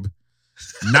strip club.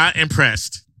 Not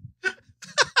impressed.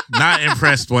 Not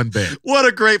impressed one bit. What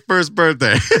a great first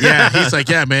birthday. Yeah, he's like,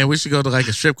 yeah, man, we should go to like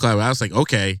a strip club. I was like,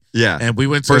 okay. Yeah. And we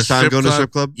went to first a strip time going club. to a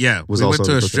strip club? Yeah. We went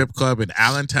to a strip club in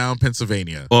Allentown,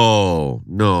 Pennsylvania. Oh,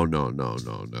 no.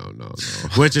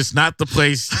 Which is not the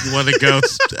place you want to go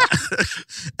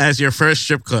as your first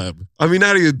strip club. I mean,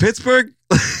 not even Pittsburgh?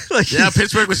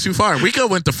 Pittsburgh was too far. We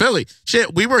went to Philly.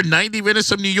 Shit, we were 90 minutes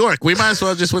from New York. We might as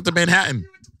well just went to Manhattan.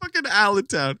 Fucking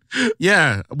Allentown.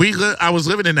 Yeah, I was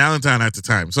living in Allentown at the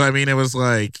time, so I mean, it was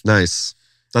like nice.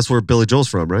 That's where Billy Joel's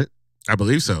from, right? I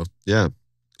believe so. Yeah,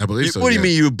 I believe so. What do you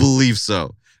mean you believe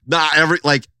so? Not every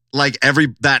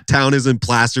that town isn't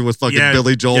plastered with fucking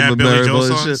Billy Joel and Billy Joel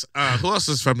and songs. shit. Who else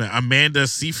is from there? Amanda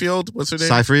Seyfield. What's her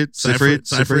name?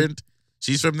 Seyfried.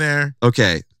 She's from there.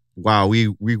 Okay. Wow.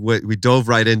 We dove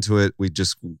right into it. We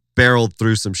just barreled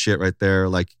through some shit right there,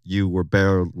 like you were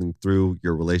barreling through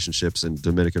your relationships in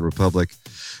Dominican Republic.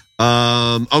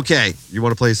 Okay, you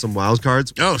want to play some wild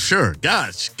cards? Oh, sure.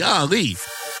 Gosh, golly.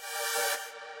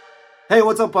 Hey,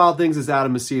 what's up, Wild Things? It's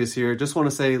Adam Macias here. Just want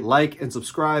to say like and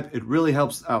subscribe. It really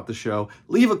helps out the show.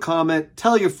 Leave a comment,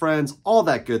 tell your friends, all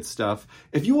that good stuff.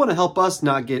 If you want to help us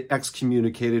not get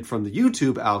excommunicated from the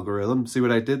YouTube algorithm, see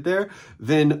what I did there?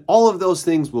 Then all of those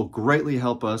things will greatly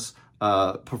help us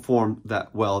perform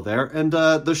that well there. And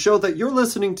the show that you're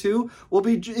listening to will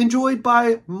be enjoyed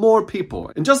by more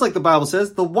people. And just like the Bible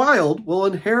says, the wild will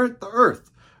inherit the earth.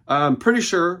 I'm pretty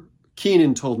sure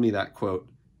Kenan told me that quote.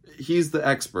 He's the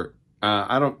expert.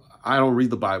 I don't read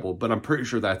the Bible, but I'm pretty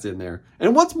sure that's in there.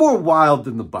 And what's more wild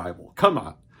than the Bible? Come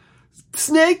on.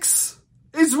 Snakes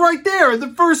is right there in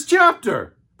the first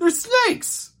chapter. There's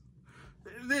snakes.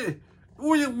 Do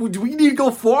we need to go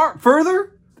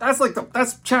further?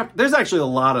 There's actually a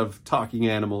lot of talking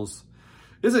animals.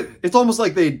 It's almost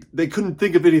like they couldn't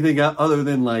think of anything other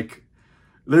than like,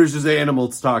 there's just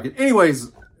animals talking.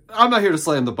 Anyways, I'm not here to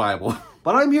slam the Bible,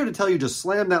 but I'm here to tell you just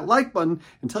slam that like button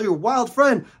and tell your wild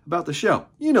friend about the show.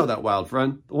 You know that wild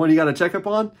friend, the one you got to check up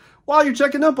on. While you're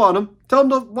checking up on them, tell them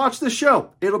to watch this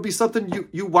show. It'll be something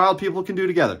you wild people can do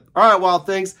together. All right, wild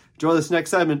things. Enjoy this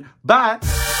next segment. Bye.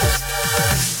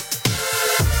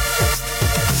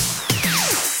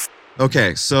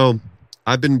 Okay, so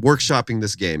I've been workshopping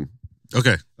this game.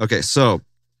 Okay, so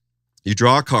you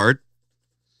draw a card,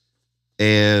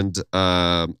 and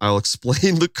I'll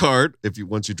explain the card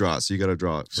once you draw it. So you got to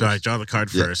draw it first. So I draw the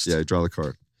card first. Yeah, draw the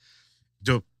card.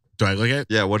 Do I look at it?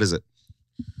 Yeah, what is it?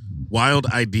 Wild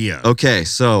idea. Okay,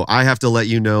 so I have to let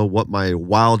you know what my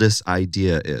wildest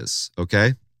idea is,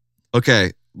 okay?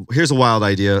 Okay, here's a wild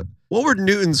idea. What were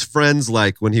Newton's friends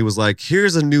like when he was like,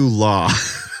 here's a new law?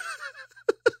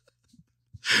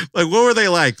 Like, what were they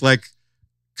like? Like,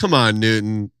 come on,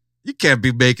 Newton. You can't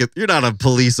be you're not a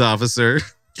police officer.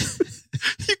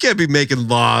 You can't be making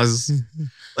laws.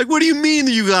 Like, what do you mean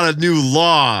you got a new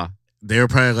law? They were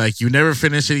probably like, you never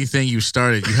finished anything you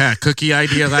started. You had a cookie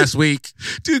idea last week.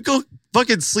 Dude, go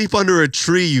fucking sleep under a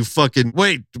tree, you fucking...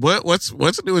 Wait, what's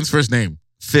Newton's first name?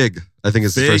 Fig. I think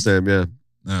it's his first name, yeah.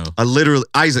 No.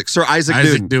 Sir Isaac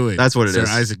Newton. That's what it is.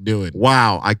 Sir Isaac Newton.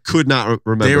 Wow, I could not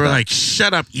remember They were that. like,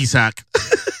 shut up, Isaac.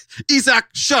 Isaac,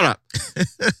 shut up.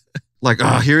 Like,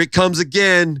 here it comes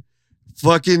again.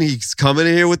 he's coming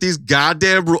in here with these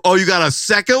goddamn rules. Oh, you got a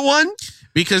second one?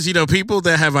 Because, people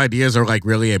that have ideas are like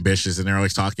really ambitious and they're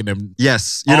always talking to them.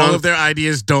 Yes. All of their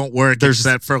ideas don't work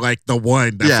except for like the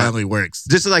one that finally works.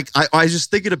 Just like, I was just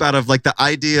thinking about like the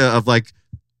idea of like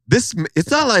this.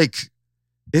 It's not like,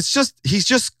 he's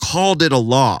just called it a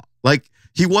law. Like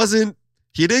he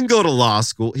didn't go to law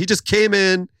school. He just came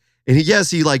in and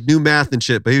he like knew math and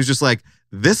shit, but he was just like,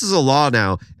 this is a law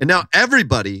now. And now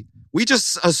everybody, we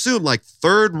just assume like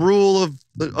third rule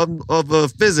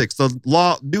of physics, the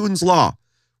law, Newton's law.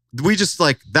 We just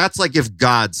like, that's like if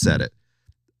God said it.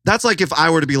 That's like if I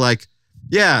were to be like,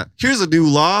 yeah, here's a new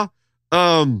law.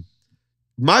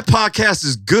 My podcast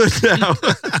is good now.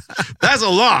 That's a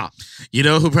law. You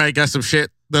know who probably got some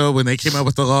shit though when they came up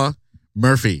with the law?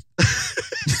 Murphy.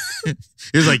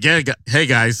 He was like, yeah, hey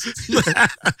guys.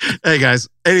 Hey guys,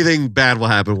 anything bad will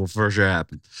happen will for sure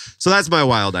happen. So that's my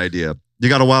wild idea. You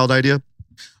got a wild idea?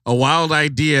 A wild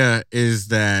idea is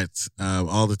that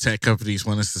all the tech companies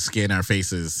want us to scan our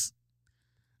faces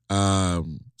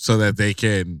so that they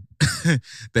can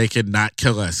not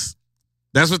kill us.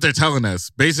 That's what they're telling us.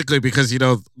 Basically, because,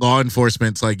 law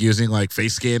enforcement's like using like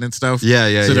face scan and stuff.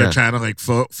 Yeah. So they're trying to like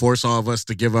force all of us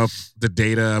to give up the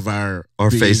data of our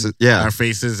faces. Yeah. Our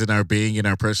faces and our being and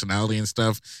our personality and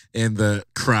stuff in the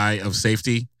cry of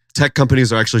safety. Tech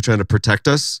companies are actually trying to protect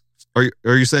us. Are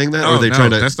you saying that? Oh, or are they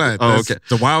trying to? That's not. Oh, that's, okay.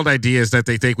 The wild idea is that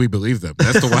they think we believe them.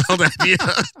 That's the wild idea.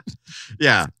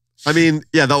 Yeah. I mean,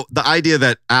 yeah, the idea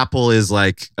that Apple is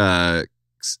like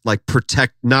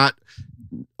protect, not,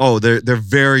 they're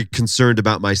very concerned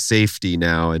about my safety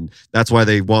now, and that's why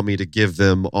they want me to give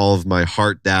them all of my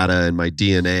heart data and my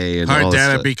DNA and heart all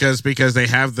data stuff. because they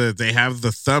have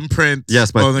the thumbprint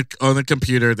on the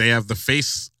computer. They have the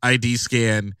face ID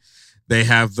scan. They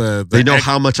have they know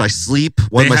how much I sleep,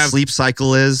 what my sleep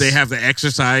cycle is. They have the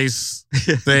exercise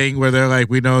thing where they're like,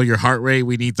 we know your heart rate.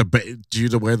 We need you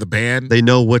to wear the band. They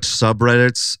know which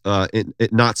subreddits,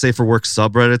 not safe for work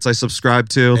subreddits I subscribe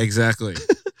to. Exactly.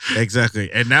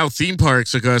 Exactly. And now theme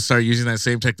parks are going to start using that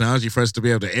same technology for us to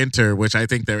be able to enter, which I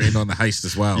think they're in on the heist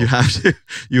as well.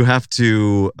 You have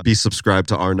to be subscribed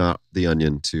to Are Not the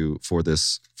Onion for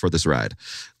this ride.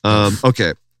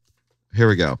 Okay. Here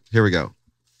we go.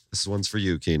 This one's for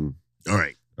you, Kenan. All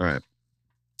right.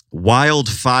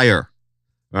 Wildfire.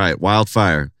 All right,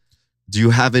 wildfire. Do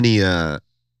you have any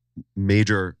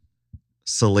major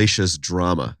salacious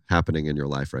drama happening in your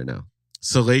life right now?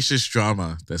 Salacious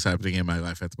drama that's happening in my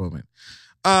life at the moment?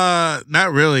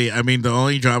 Not really. I mean, the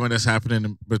only drama that's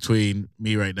happening between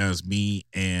me right now is me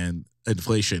and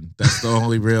inflation. That's the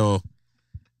only real.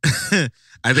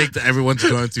 I think that everyone's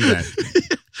going through that.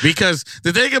 Because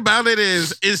the thing about it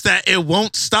is that it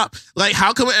won't stop. Like,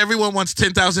 how come everyone wants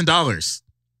 $10,000?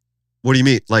 What do you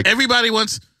mean? Like everybody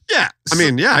wants? Yeah, I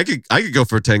mean, yeah, I could go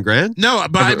for $10,000. No,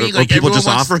 but I mean, like people just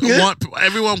offering it.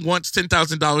 Everyone wants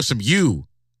 $10,000 from you.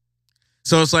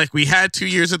 So it's like we had 2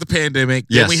 years of the pandemic.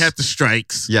 Then we had the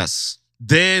strikes. Yes.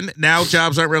 Then now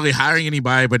jobs aren't really hiring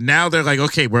anybody, but now they're like,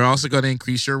 okay, we're also going to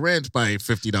increase your rent by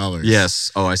 $50.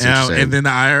 Yes. Oh, I see what you're saying. And then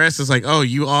the IRS is like, oh,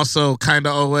 you also kind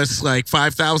of owe us like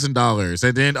 $5,000.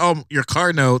 And then, your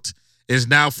car note is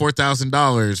now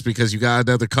 $4,000 because you got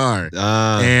another car.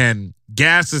 And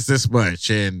gas is this much.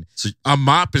 And a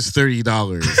mop is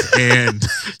 $30. And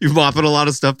you mopping a lot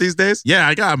of stuff these days? Yeah,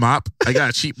 I got a mop. I got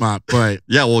a cheap mop, but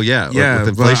yeah, with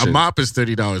inflation. But a mop is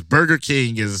 $30. Burger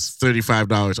King is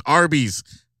 $35. Arby's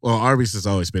has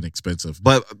always been expensive,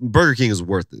 but Burger King is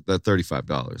worth it. That $35.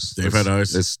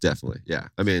 $35. It's definitely, yeah.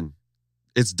 I mean,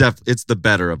 it's the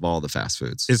better of all the fast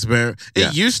foods. It's better.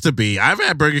 It used to be. I haven't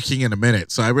had Burger King in a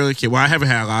minute, so I really can't. Well, I haven't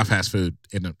had a lot of fast food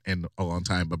in a long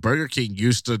time, but Burger King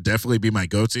used to definitely be my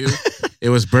go-to. It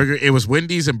was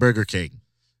Wendy's and Burger King.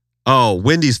 Oh,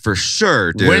 Wendy's for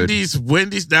sure, dude.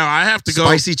 Wendy's. Now I have to go.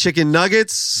 Spicy chicken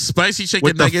nuggets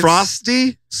with the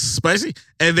frosty, spicy.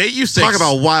 And they used to talk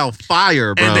about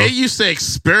wildfire, bro. And they used to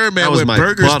experiment with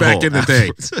burgers back in the day.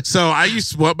 So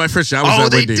my first job was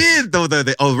at Wendy's. Did though.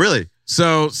 Oh, really?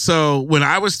 So when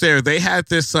I was there, they had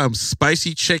this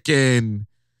spicy chicken.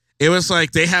 It was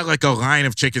like they had like a line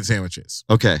of chicken sandwiches.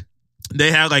 Okay. They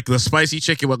had like the spicy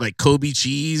chicken with like Kobe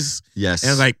cheese, yes,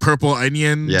 and like purple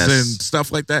onions, yes, and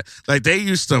stuff like that. Like they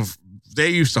used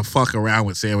to fuck around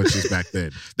with sandwiches back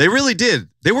then. They really did.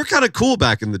 They were kind of cool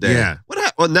back in the day. Yeah.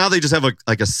 Well, now they just have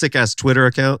a sick ass Twitter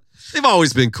account. They've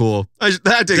always been cool. They've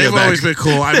always been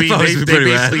cool. I mean, they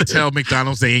basically tell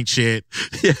McDonald's they ain't shit.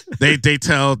 Yeah. They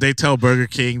tell Burger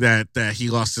King that he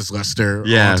lost his luster a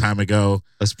long time ago.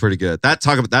 That's pretty good. That's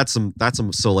some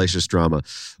salacious drama.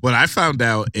 What I found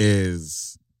out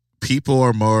is people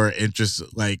are more interested.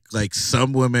 Like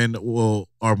some women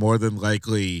are more than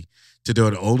likely to do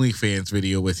an OnlyFans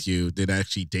video with you than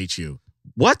actually date you.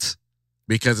 What?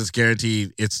 Because it's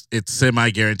guaranteed. It's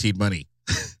semi-guaranteed money.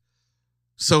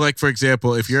 So, like, for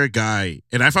example, if you're a guy,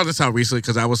 and I found this out recently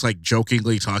because I was like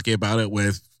jokingly talking about it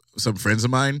with some friends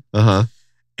of mine,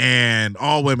 and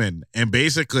all women, and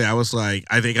basically I was like,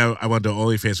 I think I want to do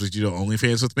OnlyFans. Would you do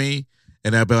OnlyFans with me?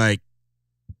 And I'd be like,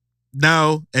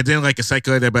 no. And then like a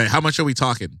second later, they'd be like, how much are we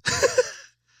talking?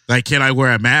 Like, can I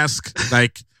wear a mask?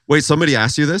 Like, wait, somebody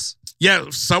asked you this? Yeah,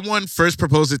 someone first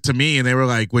proposed it to me, and they were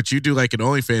like, would you do like an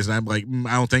OnlyFans? And I'm like,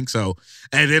 I don't think so.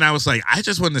 And then I was like, I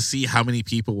just want to see how many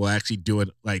people will actually do it,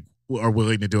 like, are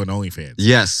willing to do an OnlyFans.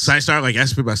 Yes. So I started like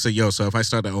asking people, I said, yo, so if I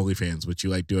start an OnlyFans, would you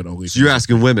like do an OnlyFans? So you're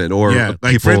asking women or like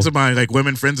people? friends of mine, like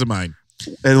women friends of mine.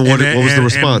 And what was the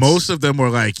response? And most of them were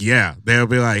like, yeah. They'll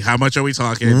be like, how much are we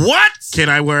talking? What? Can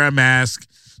I wear a mask?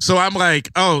 So I'm like,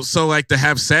 oh, so like to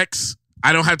have sex,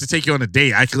 I don't have to take you on a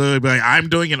date. I can literally be like, I'm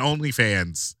doing an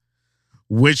OnlyFans.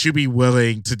 Would you be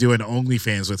willing to do an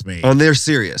OnlyFans with me? And they're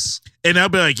serious. And I'll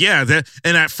be like, yeah.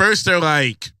 And at first they're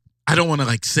like, I don't want to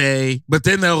like say, but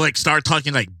then they'll like start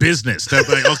talking like business. They'll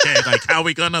be like, okay, like how are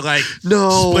we gonna like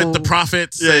split the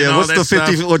profits? Yeah, and all what's that the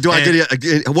 50? stuff? Or do I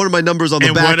get what are my numbers on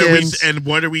the back end? And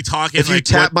what are we talking? If you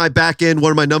tap my back end,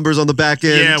 what are my numbers on the back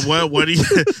end? Yeah, what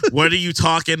are you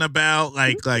talking about?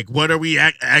 Like what are we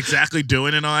exactly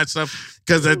doing and all that stuff?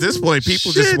 Because at this point,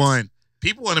 people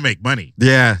want to make money.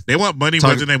 Yeah, they want money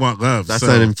more than they want love. That's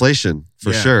that inflation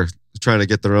for sure. Trying to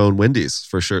get their own Wendy's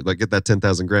for sure. Like get that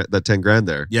 10,000 grand, that 10 grand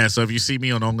there. Yeah. So if you see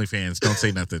me on OnlyFans, don't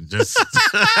say nothing. Just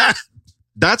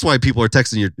that's why people are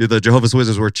texting you. The Jehovah's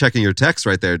Witnesses were checking your texts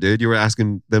right there, dude. You were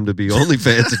asking them to be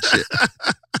OnlyFans and shit.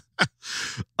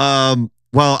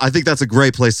 Well, I think that's a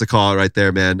great place to call it right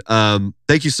there, man.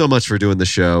 Thank you so much for doing the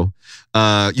show.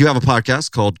 You have a podcast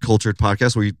called Cultured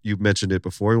Podcast where you mentioned it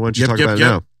before. Why don't you talk about it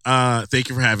now? Thank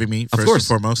you for having me, first and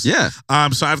foremost. Yeah.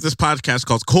 So I have this podcast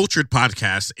called Cultured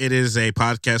Podcast. It is a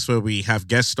podcast where we have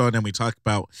guests on and we talk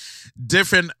about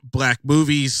different Black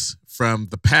movies from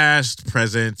the past,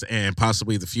 present, and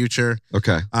possibly the future.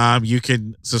 Okay. You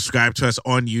can subscribe to us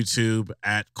on YouTube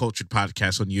at Cultured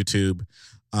Podcast on YouTube.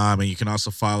 And you can also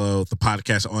follow the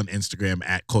podcast on Instagram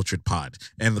at Cultured Pod.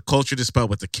 And the Cultured is spelled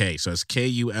with a K. So it's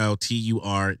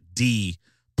KULTURD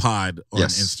Pod on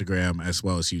Instagram as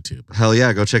well as YouTube. Hell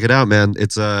yeah, go check it out, man.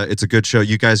 It's a good show.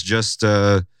 You guys just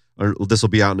this will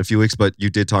be out in a few weeks, but you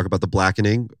did talk about the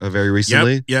Blackening very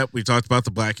recently. Yep. We talked about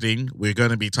the Blackening. We're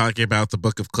going to be talking about the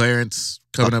Book of Clarence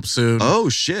coming up soon. Oh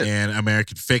shit! And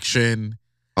American Fiction.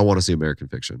 I want to see American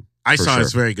Fiction. I saw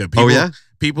it's very good.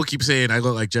 People keep saying I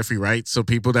look like Jeffrey Wright, so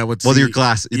people that would see... Well, your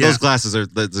glasses, those glasses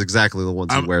that's exactly the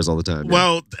ones he wears all the time. Yeah.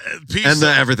 Well, and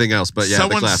everything else, but yeah,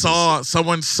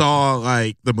 someone saw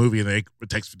like the movie and they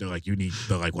texted me, they're like, you need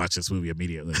to like watch this movie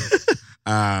immediately.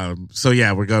 So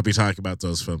yeah, we're gonna be talking about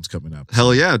those films coming up.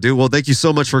 Hell yeah, dude. Well, thank you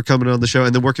so much for coming on the show.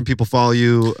 And then where can people follow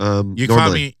you? You can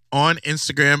follow me on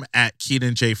Instagram at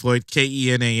Kenan J Floyd,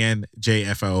 Kenan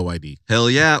JFLOYD.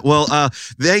 Hell yeah. Well,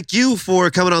 thank you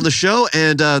for coming on the show,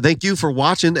 and thank you for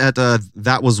watching at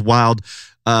That Was Wild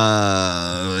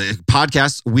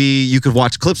podcast. You could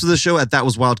watch clips of the show at That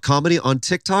Was Wild Comedy on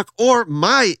TikTok or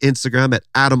my Instagram at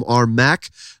Adam R. Mack.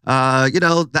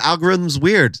 The algorithm's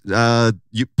weird.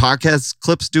 Podcast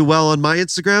clips do well on my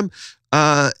Instagram,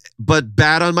 but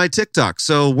bad on my TikTok.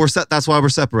 So that's why we're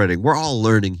separating. We're all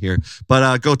learning here.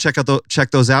 But go check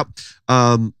those out.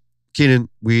 Kenan,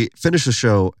 we finish the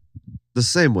show the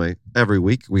same way every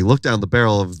week. We look down the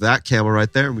barrel of that camera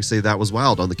right there and we say That Was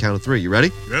Wild on the count of 3. You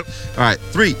ready? Yep. All right,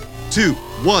 3, 2,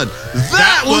 1.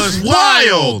 That was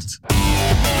wild!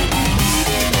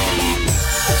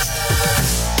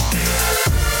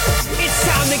 It's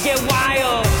time to get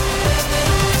wild.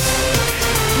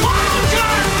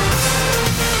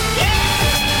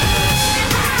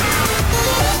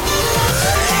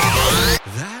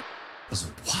 That was